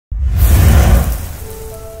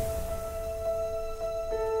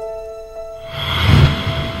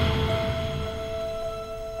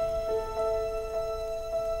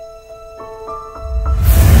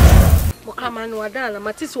man wadana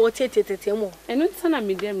matis wo tete mo. Eno sana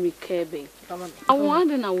medium we care be. I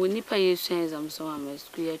wonder na we nipa yesu exam so am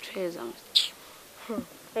school ye twa exam.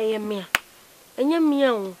 Eye me. Enye me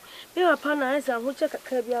o. Me papa na exam ho che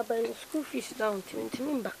kakra bi aba school fees down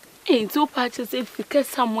ntimi mba. Nti o pa che se fika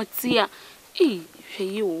samoti a hwe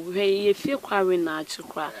yi o hwe ye fie kware na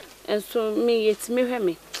achikwa. Enso me yetimi hwe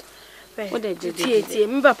me. Wo de tie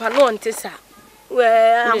me papa no onte sa. We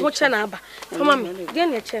ho che na aba. Mama me, de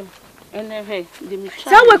na chem. Ene hwe de mi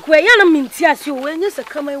twa. Sa we kwa ya na minti ase o we nyesa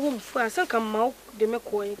kama ewo mfu asa kama o de me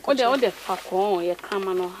ko yi. O de fa ko ye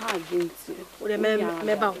kama no ha dwenti. O de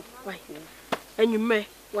me ba why. Enyume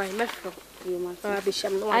why me fro. Ah be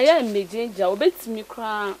sham no. Aya mejinja obetimi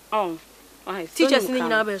kra why. Teachers ni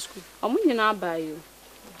nyina ba school. Omo nyina ba yo.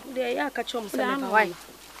 De ya ka chom sa me why.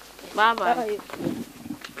 Bye bye.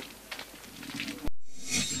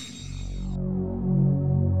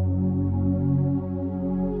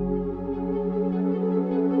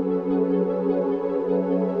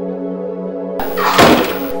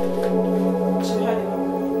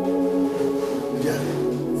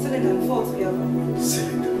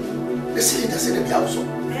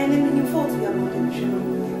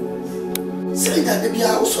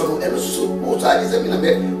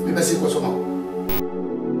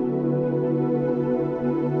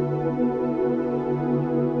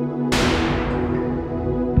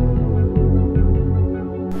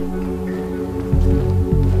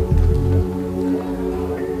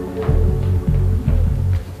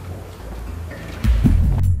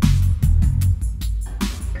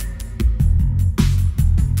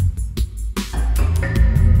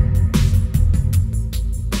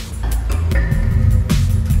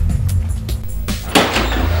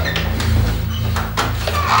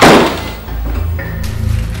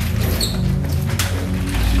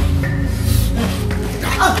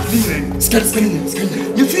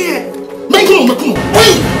 You fear? Makuno.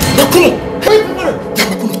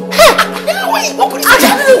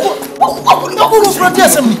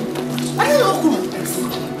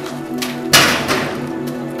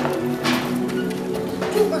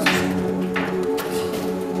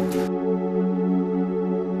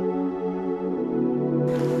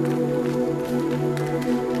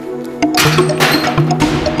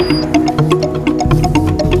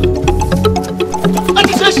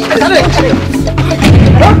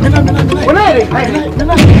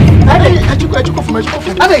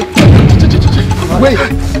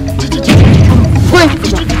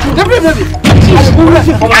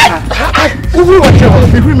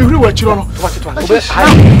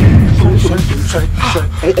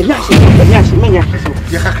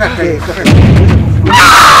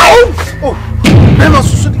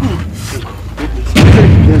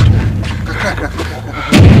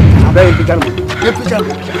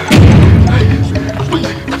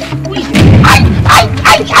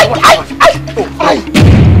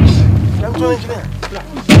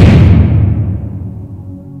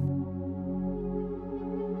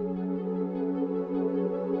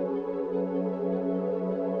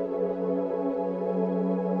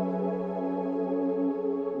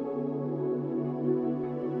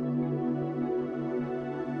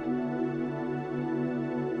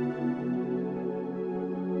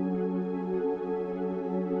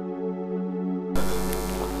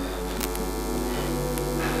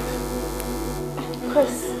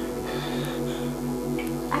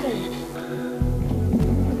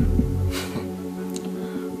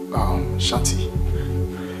 Shanti,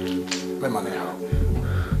 where man how?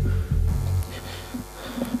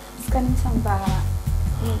 Scanning some bar.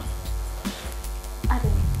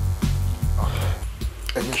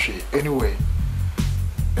 Okay. Anyway,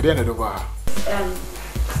 at the end of the bar.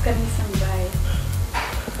 Scanning some by.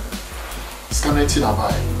 Scanning tina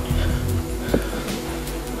by.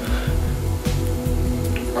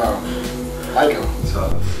 Hi girl. So,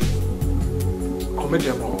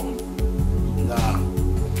 comedian more. Nah.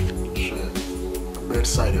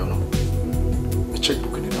 Bedside, you know. The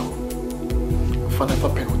checkbook in it now. Find a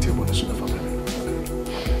pen on table and soon family.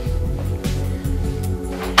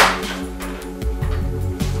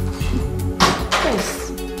 Yes.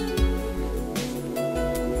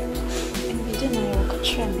 And we didn't know you could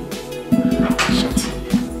try me. Shanti.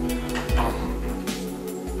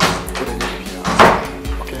 Put a name here.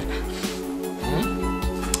 Okay?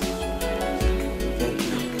 Thank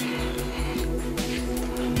you.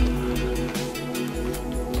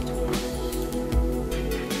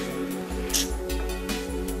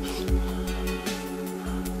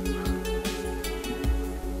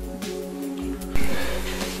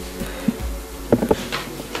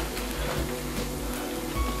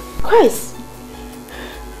 Chris!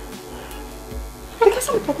 I guess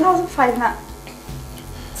I'm 1,005 now.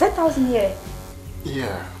 10,000 here.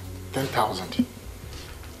 Yeah, 10,000.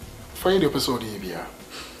 Find the episode here.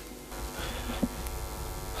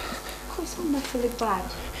 Chris, I'm not feeling bad.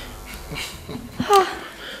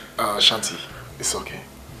 Shanti, it's okay.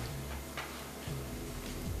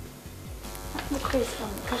 Chris,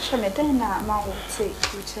 catch me. Then I will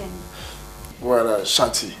take return. Well,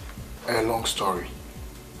 Shanti, a long story.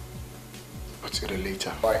 But to the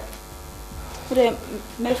later. Bye. But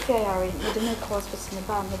my fair, I don't know cause for me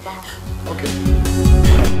bar. Okay.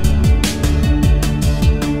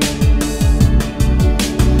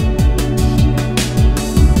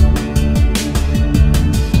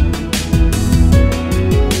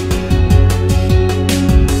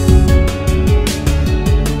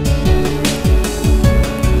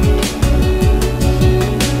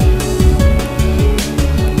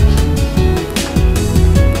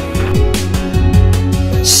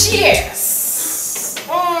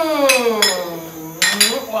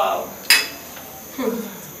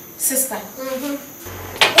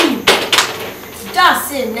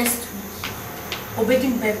 Next week,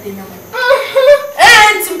 obeying birthday now.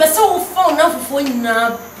 And be so fun now for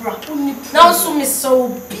now, bra. Now so me so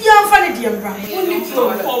beyond funny dear bra.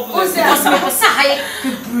 What's that? What's that?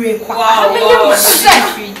 Break. Wow. What's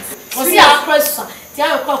that? Question. They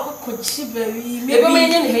are quite contributing. Maybe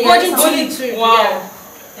wow.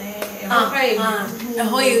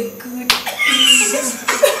 Good.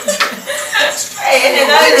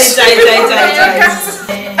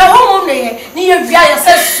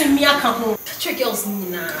 Girls,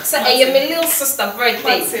 say my little sister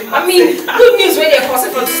birthday. I mean, good news when they're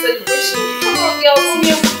possible for the celebration. Come on, girls.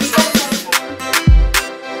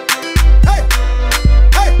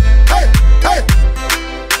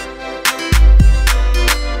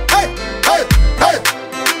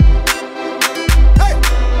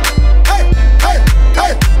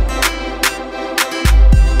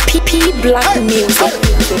 PP Black Music.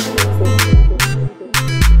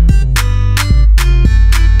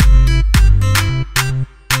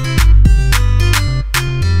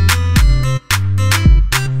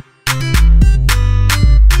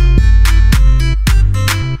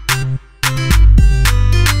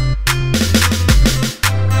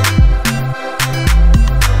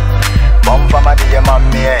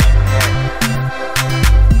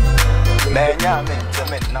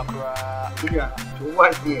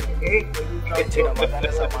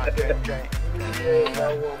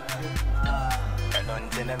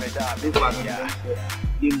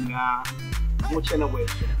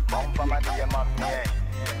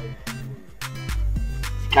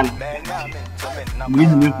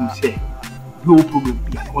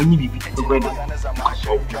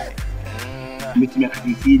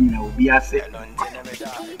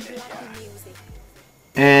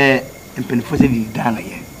 And Penfossy done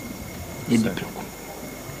again.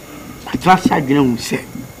 But last I didn't say,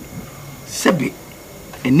 Sebi,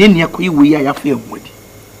 and then you could we are afraid of wood.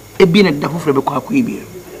 A being a double for the Quaquibia,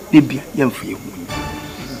 Libya, young free woman.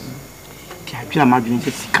 Can imagine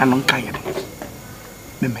this canon kayak.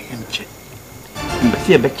 Member him check.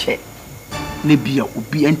 Embassy a betche. Libya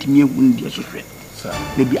would be anti me wound your secret.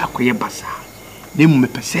 Maybe acquire bassa. Name me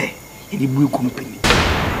per se, in the blue company.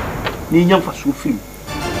 Near for so film.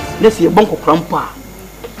 Let's see a bunk of grandpa.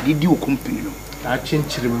 Did you company? I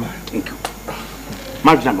change him. Thank you.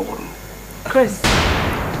 Madam Chris.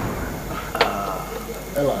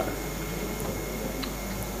 Ella.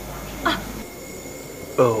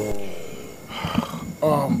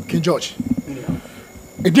 King George.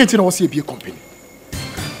 It didn't know see a company.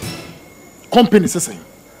 Company says saying.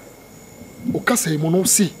 Okasa mono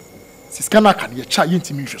see. Siskana can ye cha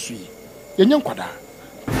yinti mi hweso yi. Yenye kwada.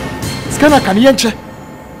 Siskana kan ye nche.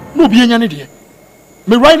 No be enya ne de.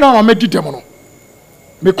 Me right now I made them no.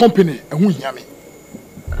 Me company hu hia me.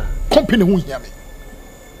 Company hu hia me.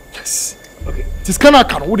 Yes. Okay. Siskana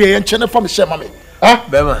kan wo de ye nche ne fa me share ma me. Ah,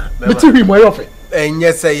 bema. Me ti hwi mo ye ofe.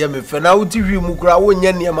 Enye say ye me fe na wo ti hwi mu kura wo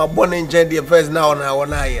nya ne ma bone nche de first now na wo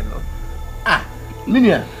na ye no. Ah,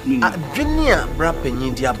 Minia. Adwenia bra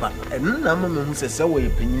panyin di aba. Enu na ma me hu se wo ye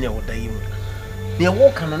panyin e wo da yim. Ne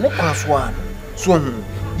wo kan ne kwaso a so hu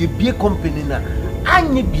ye bie company na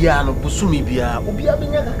anye bia no busumi bia obi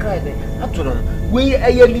abenya kakra de atono we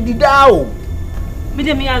eye lidida o. Me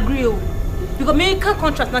dey me agree o. Because me can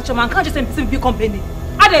contract na chairman can't just say big company.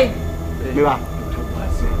 Ade. Me ba.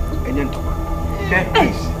 Enye ntoma.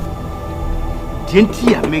 Hey.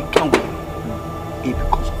 Denti a me kan e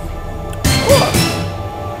because of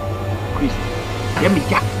Chris. Ya me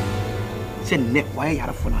ya. Say ne why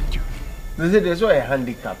yara for na you. There's a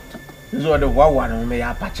handicap. This is the one me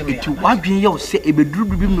ya patch me. To what dream you say e be duru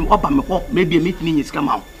bibi me oba me ho maybe meet me is come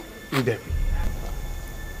out.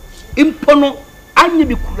 impono anye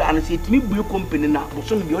bi kura na se timi bu company na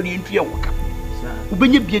boso no bi o de entue woka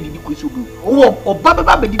ubenye bia di ko so bu oba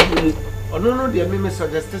baba be di mu ono no de me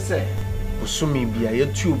suggest say osumi bia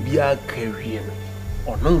yetu obi akawie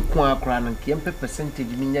no ono nko akra na nke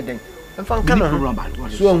percentage mi nya den mfa nka no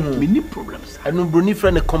so many problems anu broni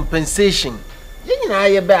friend compensation nyina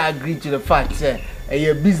ye be agree to the fact say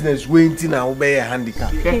a business waiting na wo be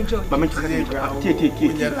handicap mama take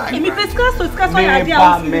me pesca so ya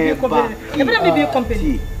dia me be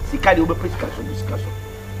company sika de wo be pesca so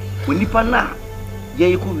wonipa na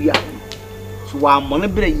ye ko wia so wa mo ne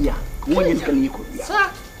bere yi a wo nye sika ne ko wia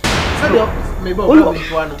sadio me ba o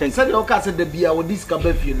ko no sadio ka se da bia wo diska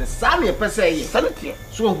ba fie ne sa me pese ye sanete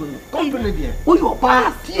so hu company dia wo yo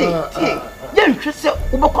pa tie ye nhwe se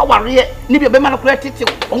wo be kwa ware ne bia be ma na kura tete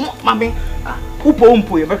o mame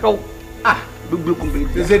umpo ye be hwo bibli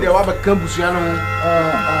company ze dia wa be kambusu ya no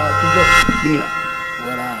Kijo binia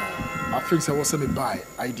wala I think say was me buy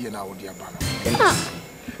idea na wo dia ba no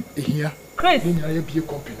ehia Chris ni ya bie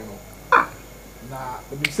company no na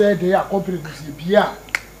me say dey a company this bia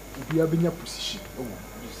bia benya position oh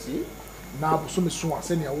you see na so me so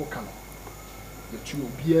ase ne wo ka no yetu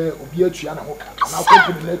obi atua na ho ka na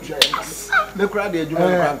company na atua ya me kura de adwuma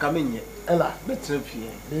kura nka menye ela betre fie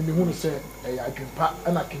me hu no say e ya adwempa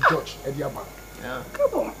na King George e dia ba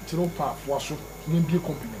come on tino pa fo so ni bie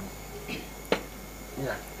company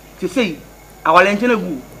yeah to say our lantern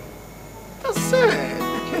gu that's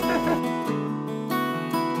it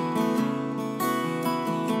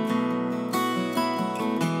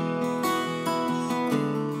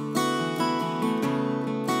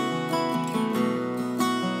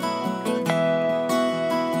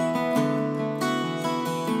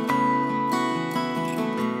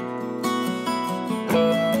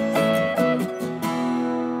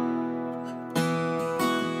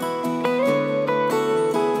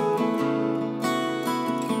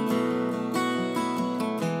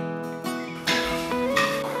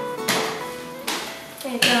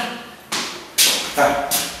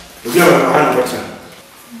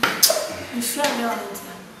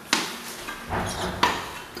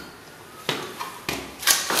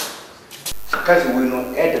Kasi we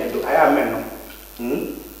no do I am no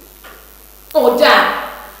oh da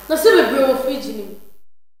na se be bro fridge ni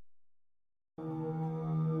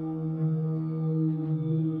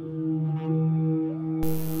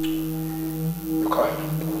okay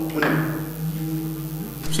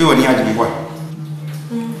so woni adi mi boy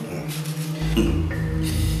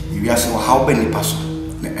you ask how many paso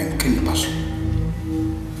na enken paso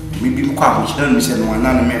mi bi ko a mo china mi se no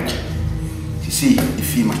na na me see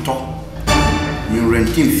if you matter me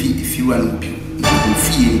renting fee if you want to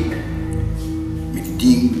fee me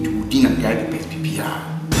din and the best PPR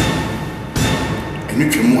and you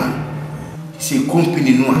can say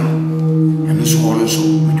company no and so also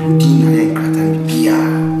me din and crata PPR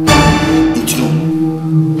it no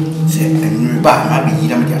say and you ba ma be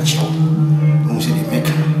yira me dia chaw no say they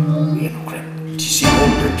make we no crap to see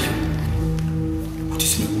all the people what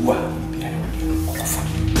is me wa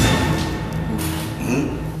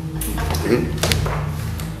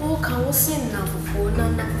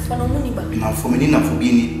now for me na for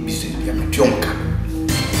being business be am tionka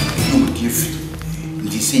you would give and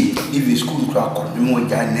they say if the school crack on me more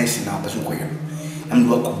guy nurse na person ko yam am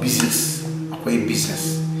do a business akwa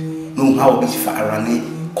business no how be for run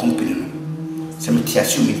company no se me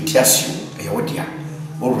tiasio e wodia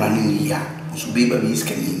o running ya so be ba be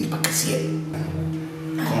iska ni pakase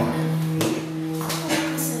come on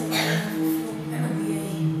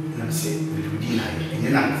na se we do na and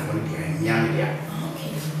na for the nyam dia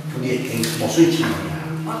okay also chi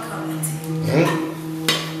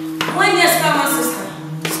when yes come sister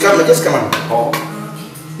scam just come on oh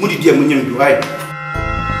mudi dia munyam do right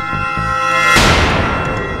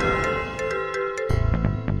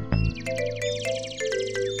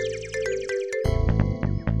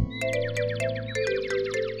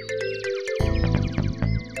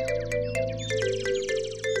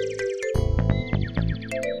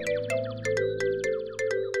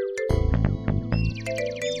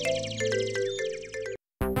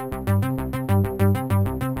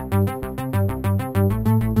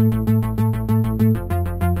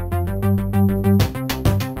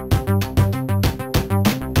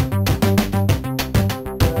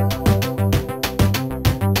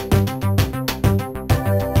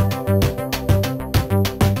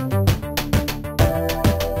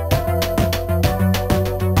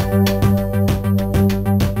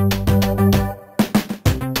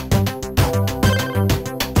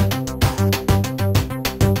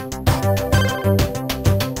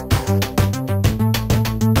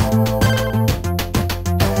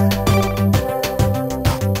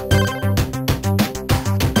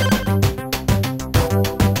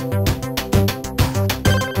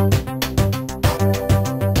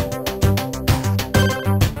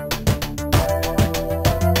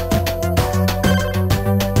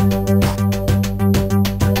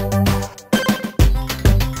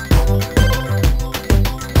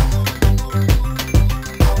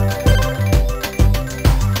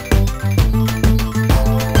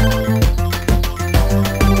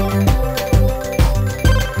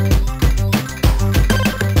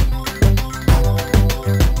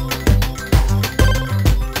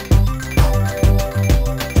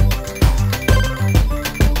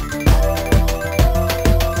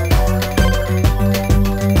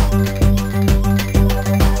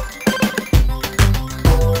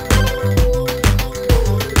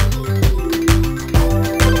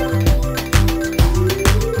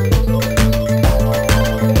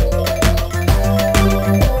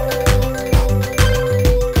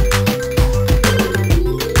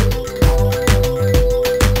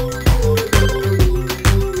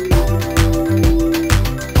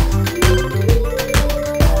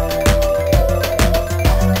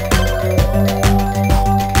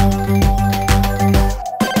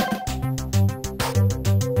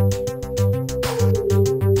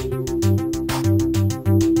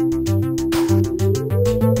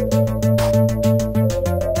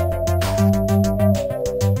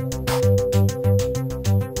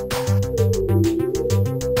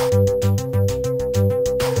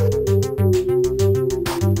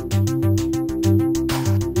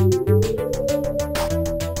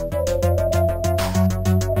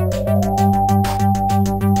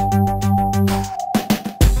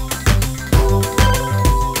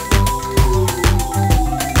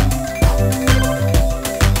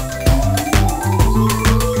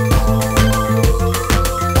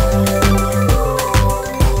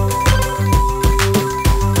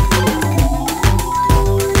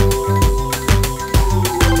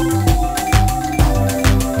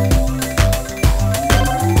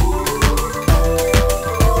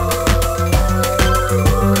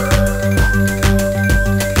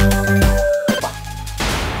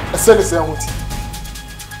send us a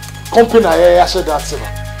company I share that silver.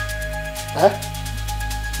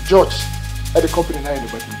 George, at the company I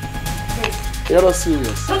anybody. You're not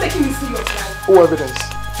serious. Not taking me serious, man. Oh, evidence.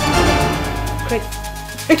 Great.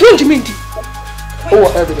 Again, Jimindi.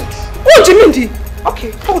 Oh, evidence. Oh, Jimindi.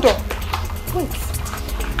 Okay, hold on.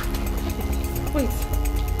 Wait.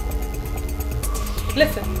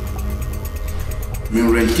 Listen. Me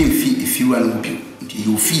renting fee if you want to be.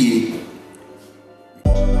 You fee.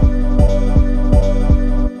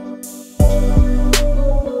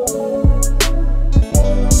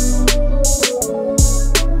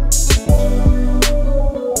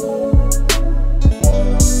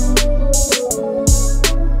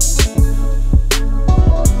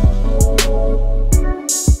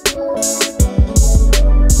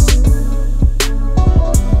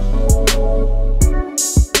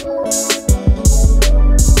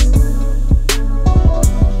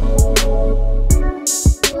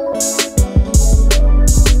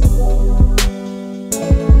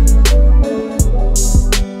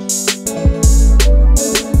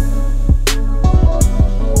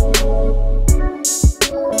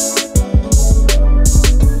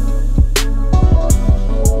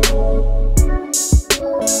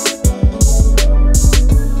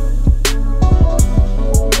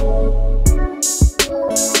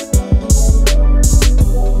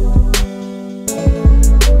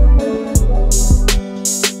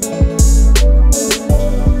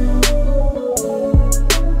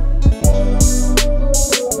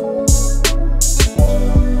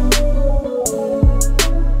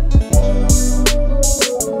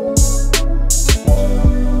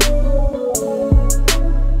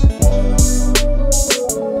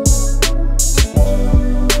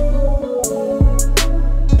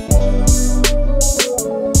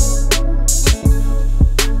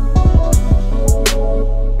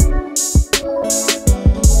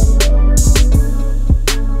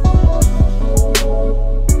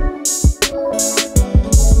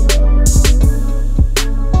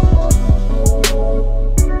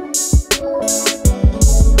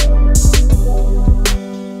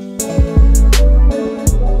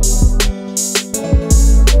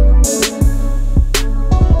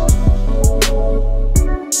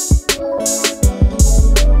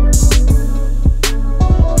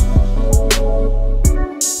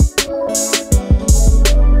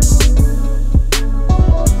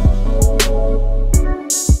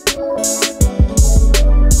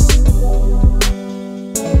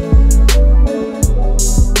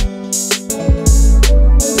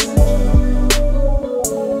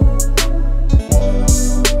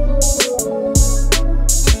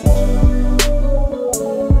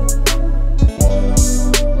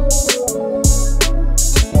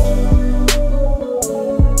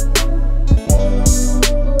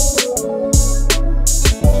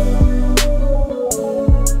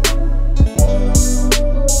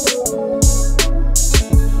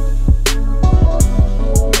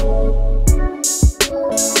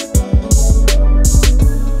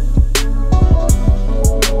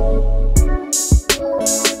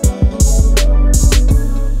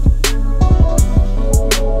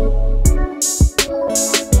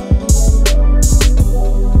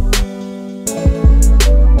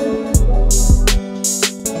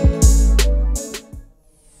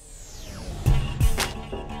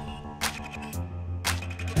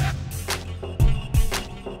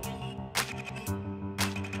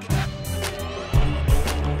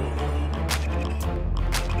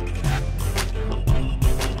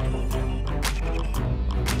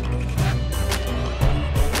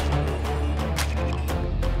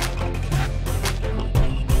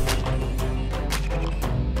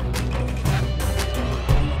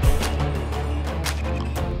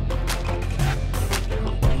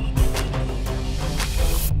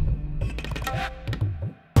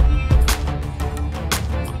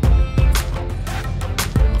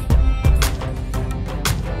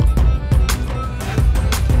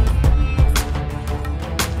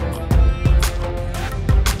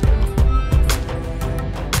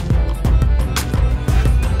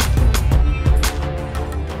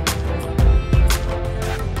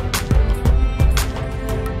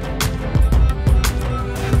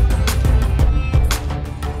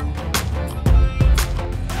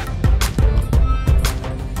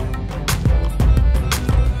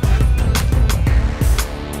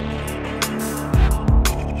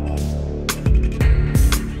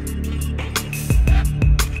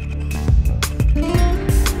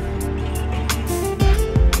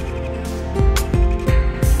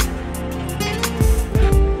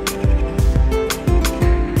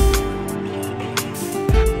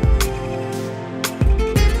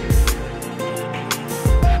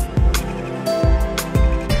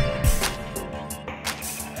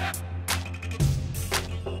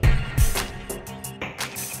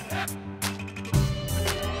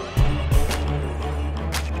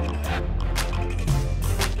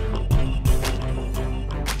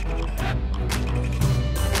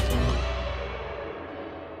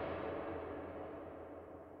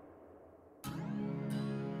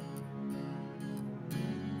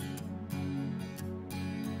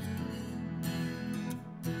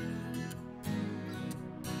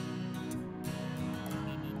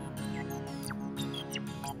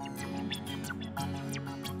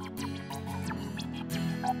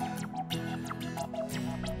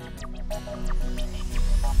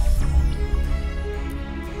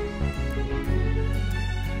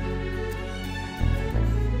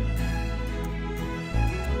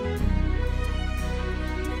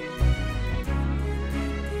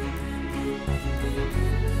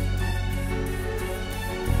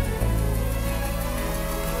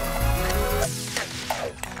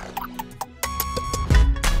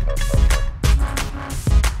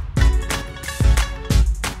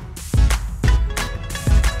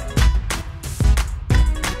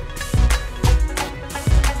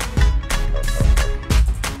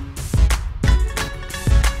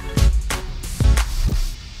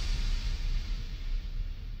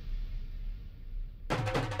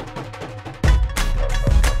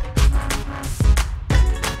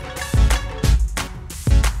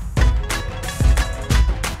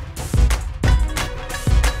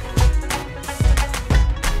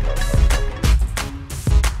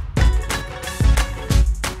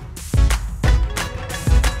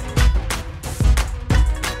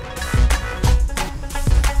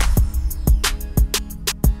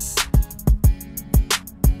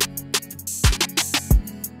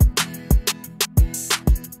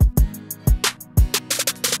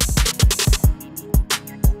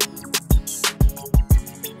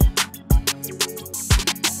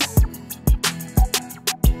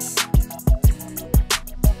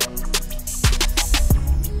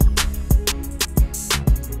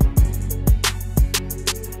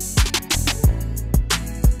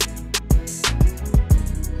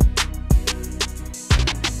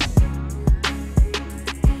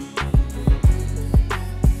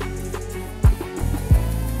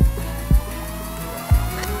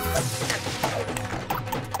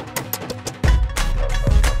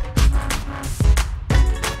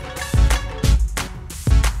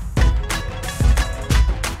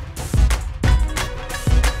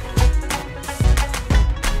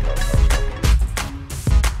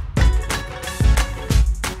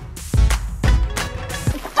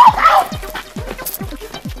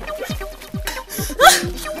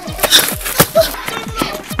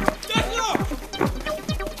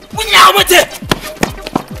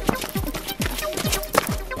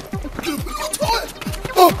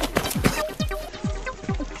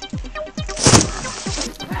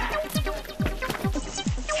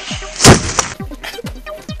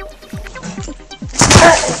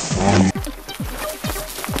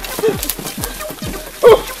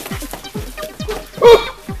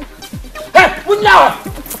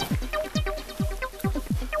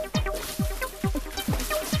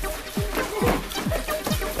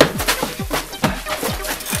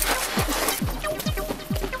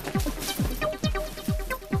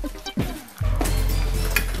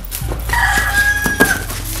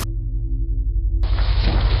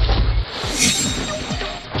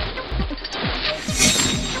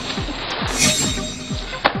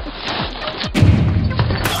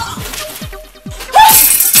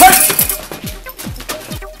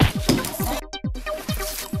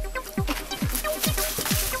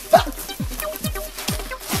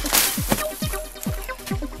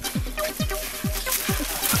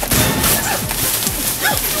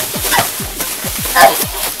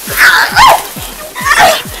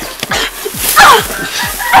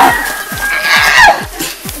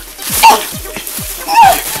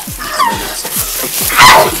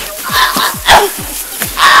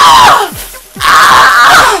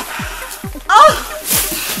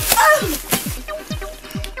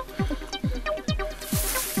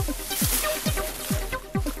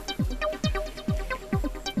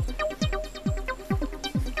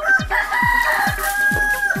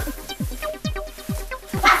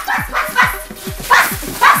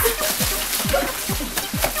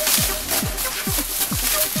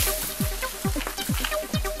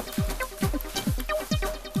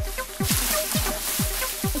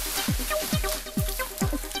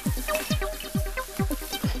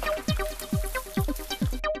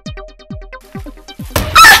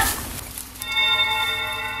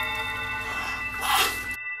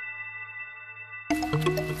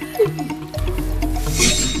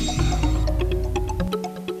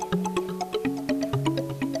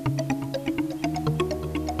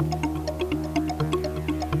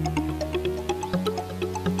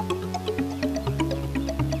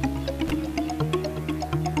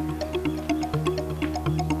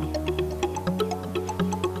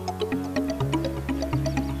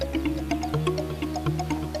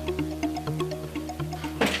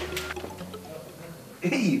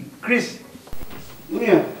 Hey, Chris.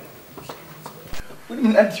 Yeah. What do you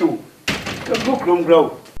mean at you? Go chrome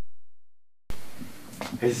grow.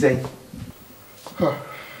 Hey, say.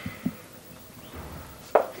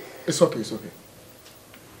 It's okay, it's okay.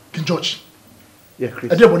 King George. Yeah,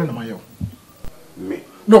 Chris. I didn't want to know Me.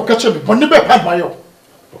 No, catch me. But never had my own.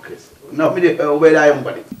 Okay. No, me where I am,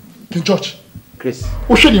 buddy. King George. Chris.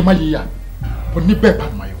 Who should you marry? But never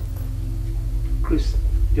had my own. Chris,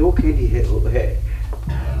 you okay? The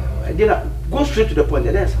I did not go straight to the point.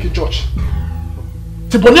 That's King George.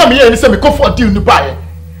 Tibonia me and say me come for a deal in the buy.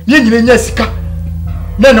 Yen sika.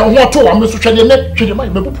 Then I want to. I'm so trying to make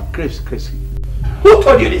me. Chris. Who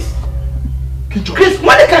told you this? King George. Chris,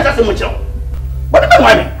 why can't I say much? What do you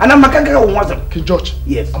want me? And I'm a King George.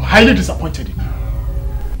 Yes. I'm highly disappointed in you.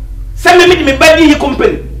 Send me back in your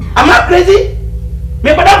company. I'm not crazy.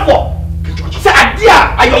 Me but for. King George. Say idea.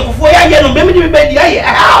 I young for ya no me back here.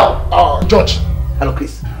 How? George. Hello,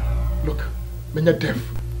 Chris. Look, when you're deaf.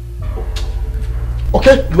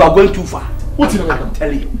 Okay? You are going too far. What's it I'm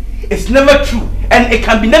telling you. It's never true. And it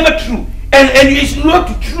can be never true. And it's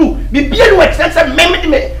not true. Be being what sense of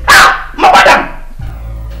me. Ah! My madam!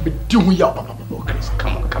 Be doing your papa. Chris,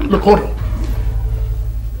 come on. Look, hold on.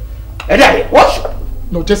 Hey, what?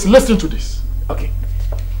 No, just listen to this. Okay.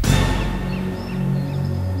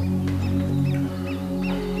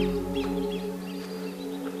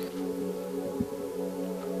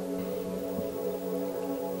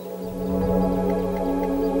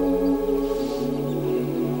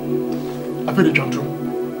 I feel the John.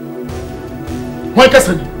 Why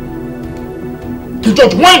Cassani? King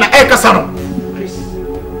George, why not Air Cassano? Chris.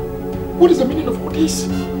 What is the meaning of all this?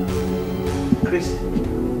 Chris.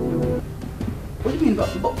 What do you mean?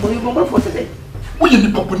 What you going for today? What you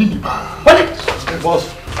need company? What? Boss.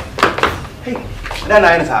 Hey, then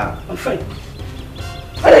I answer. I'm fine.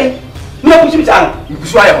 Hey, no push me down. You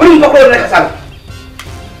push wire. What do you go for the next?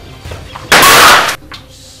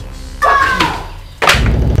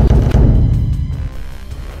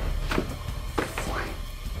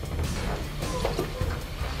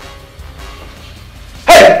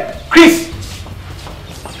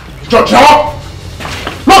 George, now!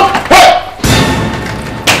 Look! Hey!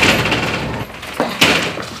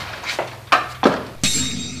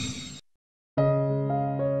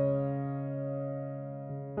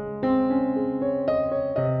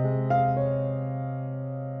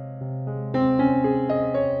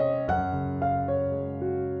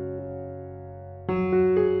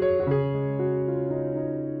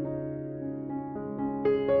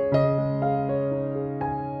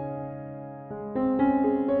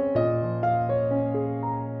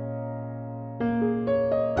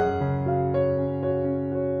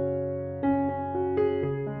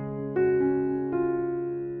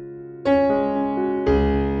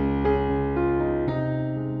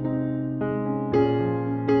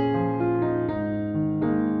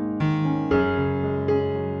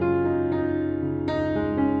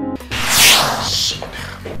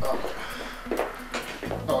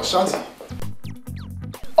 Asante.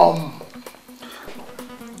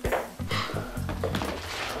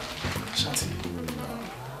 Asante.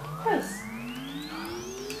 Chris.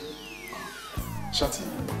 Asante.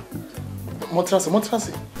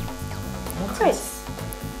 Montrance. Chris.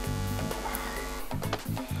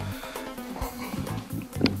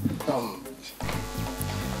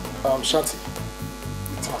 Shanti.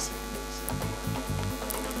 Montrance.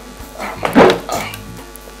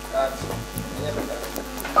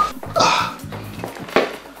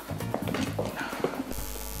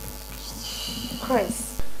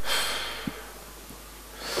 Chris.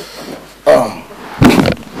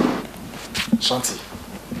 Shanti.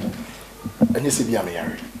 And you see, be a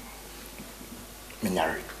married.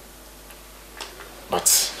 But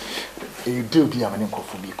you do be a man in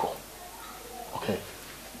Kofubiko. Okay.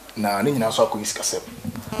 Now, Nina so I is Cassep.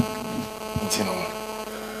 You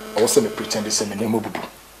know, also me pretend to say my name Bubu.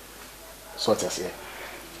 So what I say.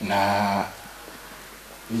 Nah,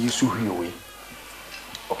 you used to hear away.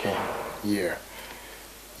 Okay, yeah.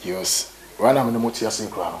 Yes. When I'm in the motor, say,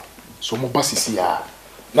 so my boss is here.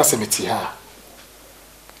 That's a metia.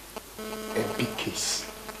 A big case.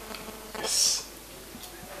 Yes.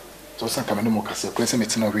 So some come no more case. Place me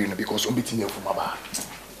tina real because I'm beating you for my bar.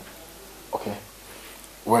 Okay.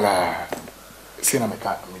 Well, say na me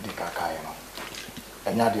ka me di kaka you know.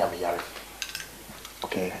 Enya dia me yare.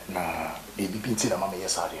 Okay, na e bi pinti na mama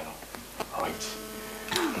yes ade no. All right.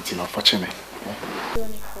 Until now for me. No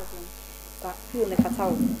problem. But you ne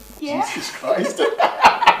kata. Yeah. Jesus Christ.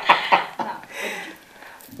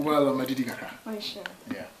 Well, I'm didi kaka. Are you sure?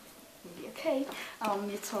 Yeah. Okay.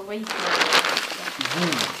 It's a wait.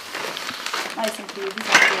 Nice and clear. These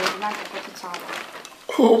are not a to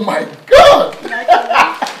oh my God!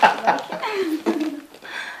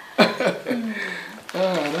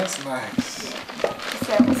 Ah, that's nice. Yeah.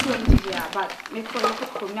 say what's your idea, but me call you to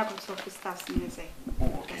come up with office staff and say. Oh,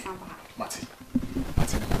 okay. Mati.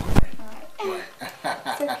 Alright.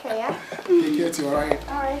 It's okay, yeah? Take care too, alright?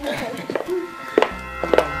 Alright, okay.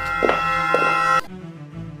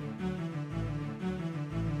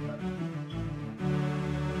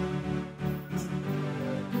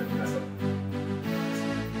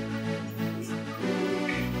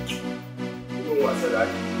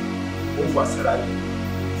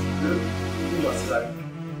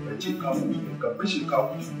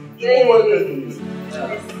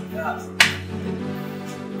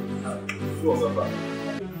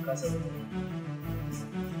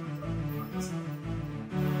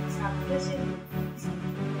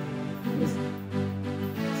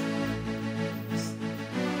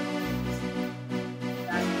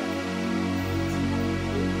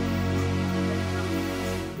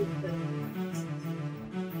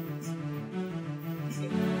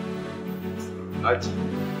 Ati,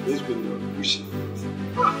 yes, we know dushi.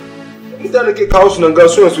 Mutane ke kawo su nan ga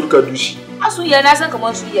su yanzu ka dushi. Asu ya na san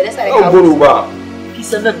kamar su ya da sai ka. An boro ba.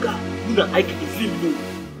 Kisan nan ga muna aiki da film ne.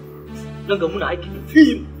 Nan ga muna aiki da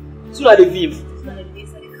film. Suna da film.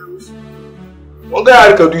 Wanga ya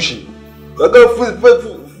harka dushi. Kaga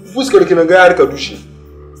fuskar ki nan ga ya harka dushi.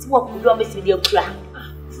 Suwa ku do mai sai kula.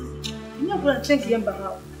 Ina gurin cin kiyan ba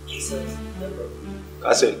hawo.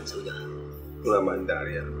 Kasen. Muna man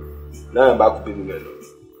dariya. Na ba ku bin gano.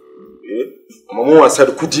 Amma mun wasa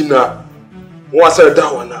da kudi na. Mun wasa da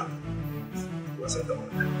dawa na. Wasa da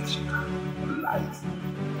wannan kashi. Wallahi.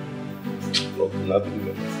 Na bin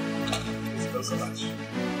gano. Sai ka sabaci.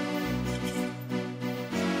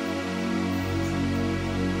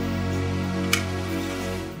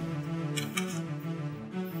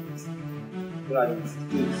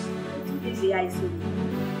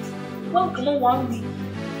 Well, come on, 1 week.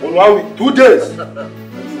 1 week, 2 days.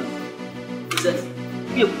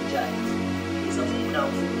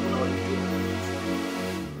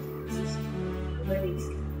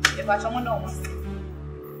 If I someone know one.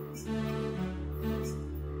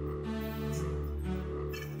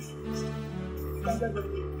 I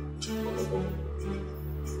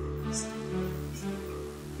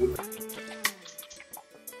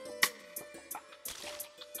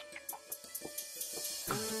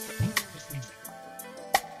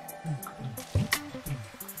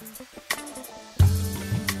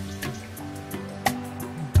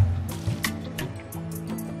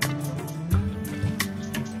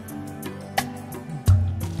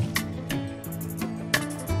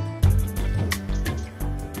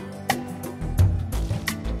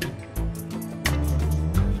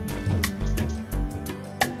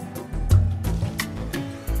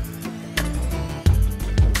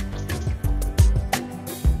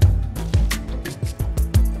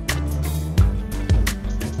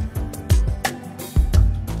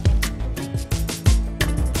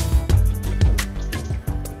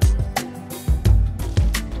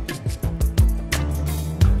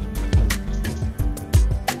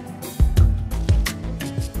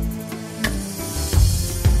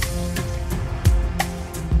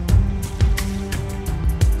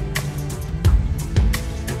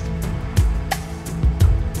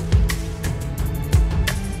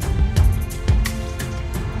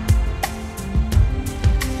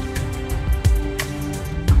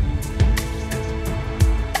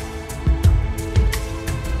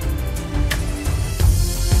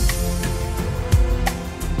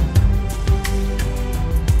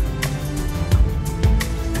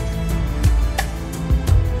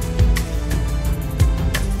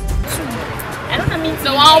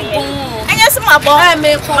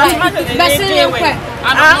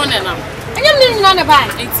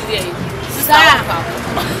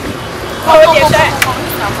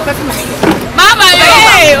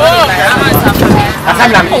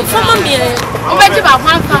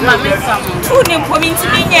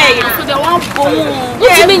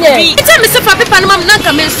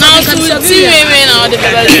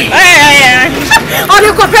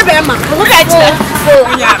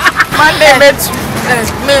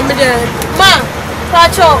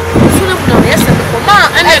Pacho, suna kuna yesa ma,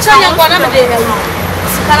 echanya kwa na mede ya.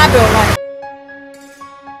 Sikana be alright.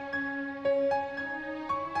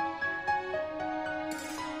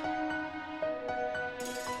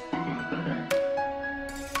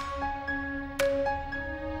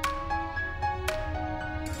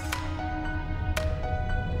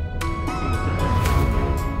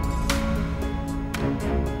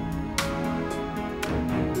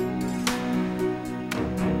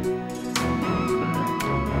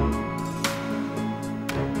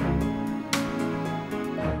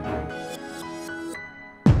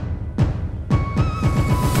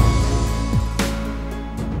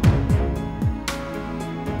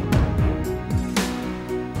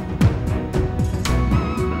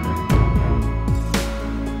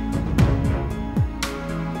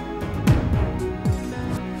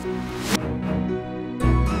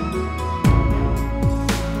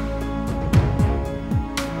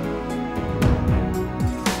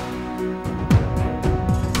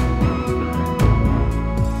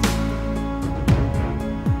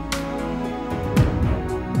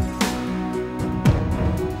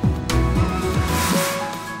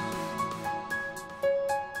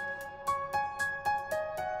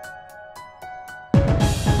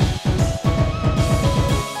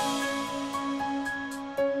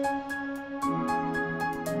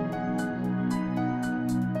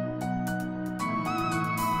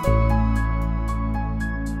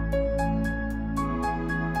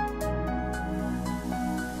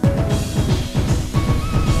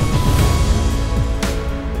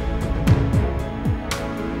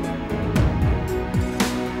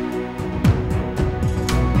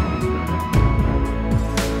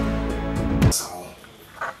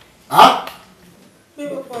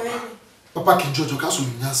 back in Georgia, Castle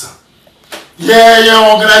in Yansa.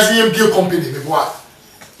 Yeah, organizing MPA company, me boy.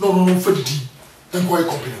 No, for the D. Then go a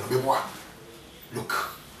company, me boy. Look,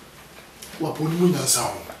 what put you in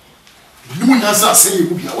Yansa? You in Yansa say you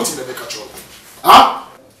will be out in the make a job. Ah?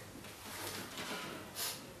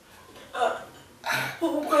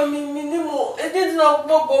 Papa, minimo, I didn't know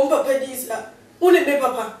what bomb Papa is. Only me,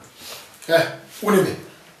 Papa. Eh, only me.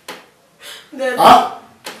 Then, ah?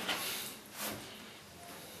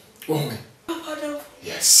 Only. Papa,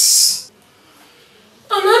 yes.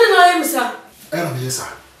 I'm not denying, sir. Yes, sir.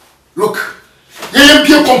 Look, you ain't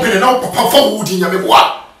be a company now, Papa, for wood in your me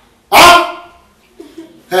what? Ah?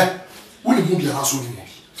 Eh, only movie and also movie.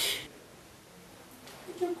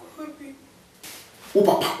 Oh,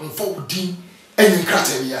 Papa, on forward in any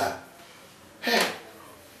criteria. Hey.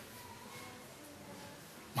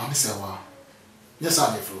 Mammy said, well, yes,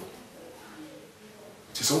 I never.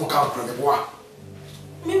 She's all come from the boy.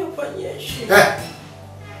 Me, Papa, yes. Eh,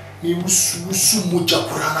 me was much a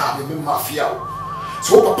prana, me mafia.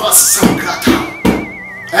 So, Papa, some grata.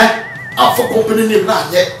 Eh, I'm for company name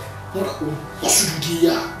yet. What should you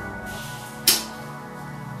do?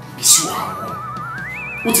 Be so hard.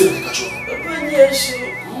 What's in the catch? Papa, yes.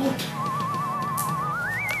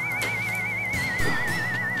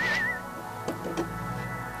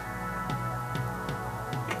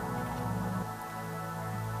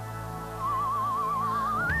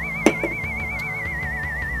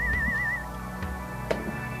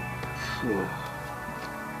 Good.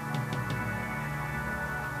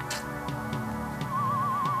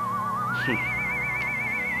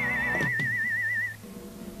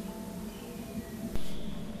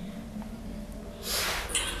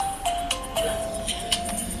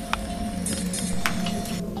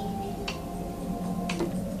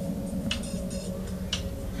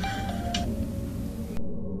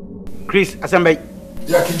 Chris, Asante.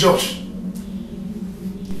 Yeah, King George.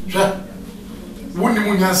 Sure. Wouldn't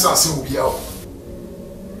you answer so be out?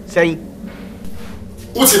 Saying,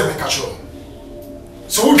 what's in the catch?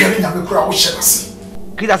 So we're getting a crowd with Chelsea.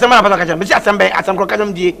 Chris, Asante, Asante,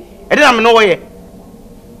 Asante, I didn't know where.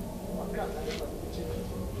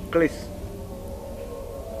 Chris,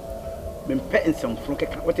 me pen some from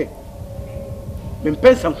what it? Me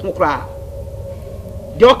pen some from cry.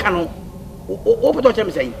 The Akan, what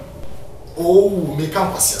I'm saying. Oh, me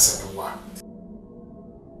can't pass yourself.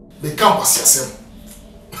 Me can't pass yourself.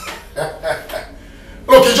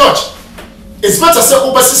 Okay, George. It's better to say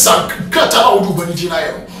overseas and cut out of the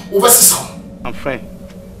Nigerian. Overseas. I'm friend.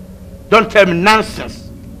 Don't tell me nonsense.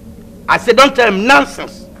 I said, don't tell me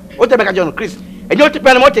nonsense. What the make John Chris? And you want to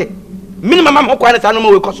pay me? Minimum, I'm going to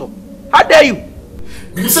know what. How dare you?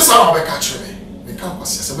 Minister, I'm catch me. Me can't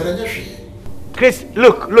pass yourself. Chris,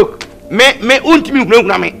 look. Me won't me grow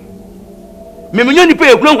me. Me nyoni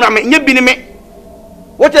pay grow me. Nye bi ni me.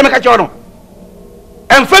 What the make a John?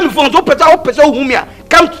 And friend me phone so pesa who me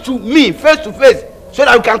come to me face to face so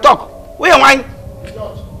that we can talk. Where am I?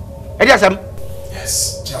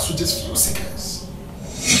 Yes, just few seconds.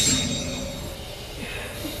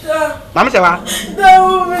 Mama say what? That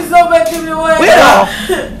will be so bad to me. Where?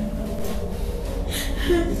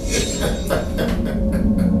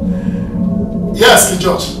 Yes, King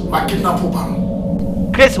George, my kidnapper.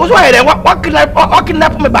 Chris, what's why then? What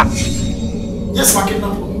kidnap me back? Yes, my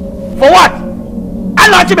kidnapper. For what? I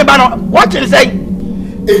know what you mean. What you say?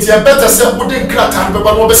 It's better say we didn't crack and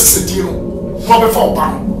remember no best deal. No before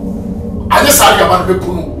ban. I just saw you about the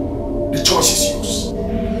kunu. The choice is yours.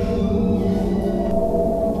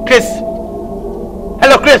 Chris.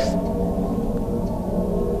 Hello, Chris.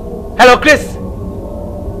 Hello, Chris.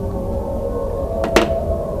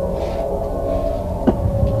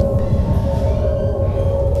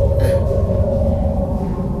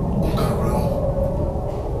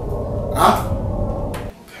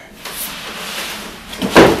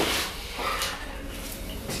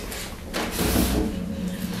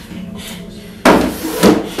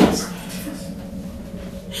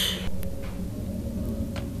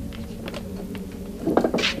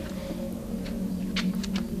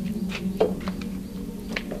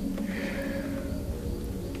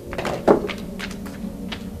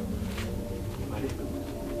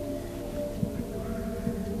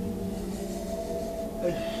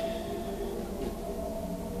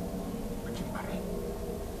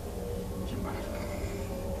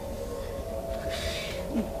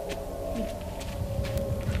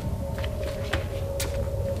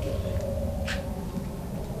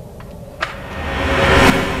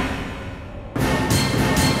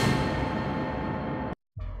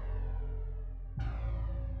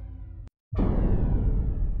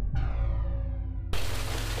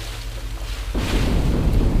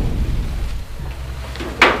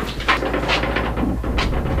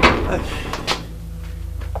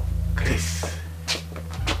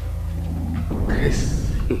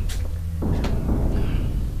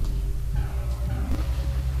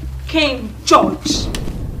 King George.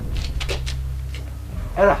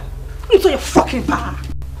 Era. Into your fucking power.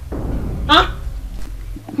 Huh?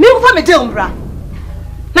 Me who me deal bra.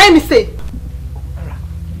 Now me say. Era.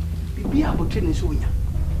 Bibi abotre ne so nya.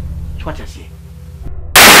 So what I say.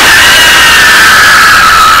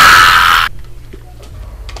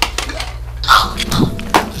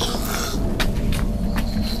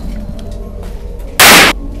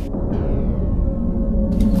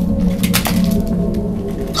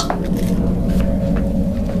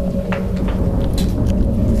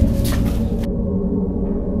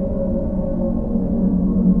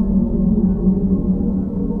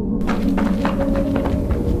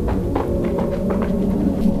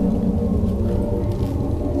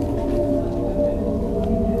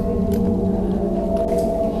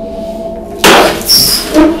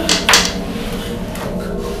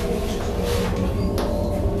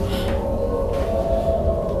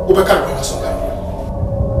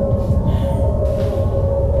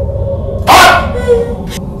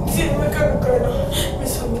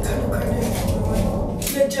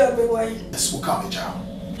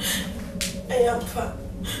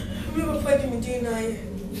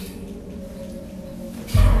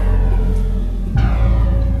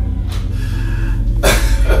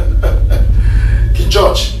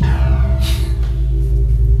 George,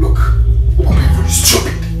 look, we're very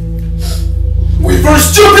stupid. We're very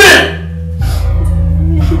stupid!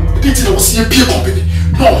 I didn't know was a peer company.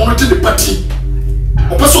 No, I'm not in the party.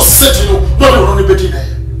 A person said, you know, not on anybody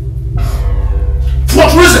there. For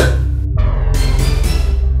what reason?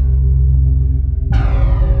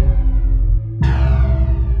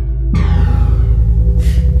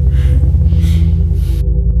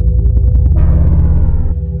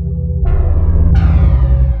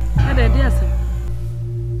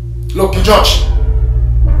 Look, George,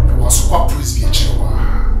 you was quite praise be a child.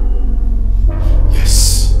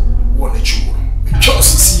 Yes, one a child.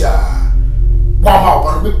 Just see ya. Wow,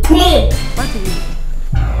 but we pull. What do you mean?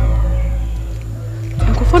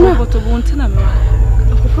 Uncle Fana got to want in a man.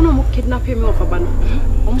 Uncle Fana mo kidnap me off a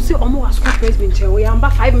banner. Say almost quite praise be a child. We are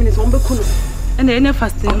about 5 minutes on the kuno. And they never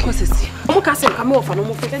fasting. Uncle says, I'm casting come off and I'm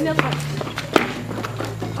off.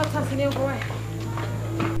 What's happening?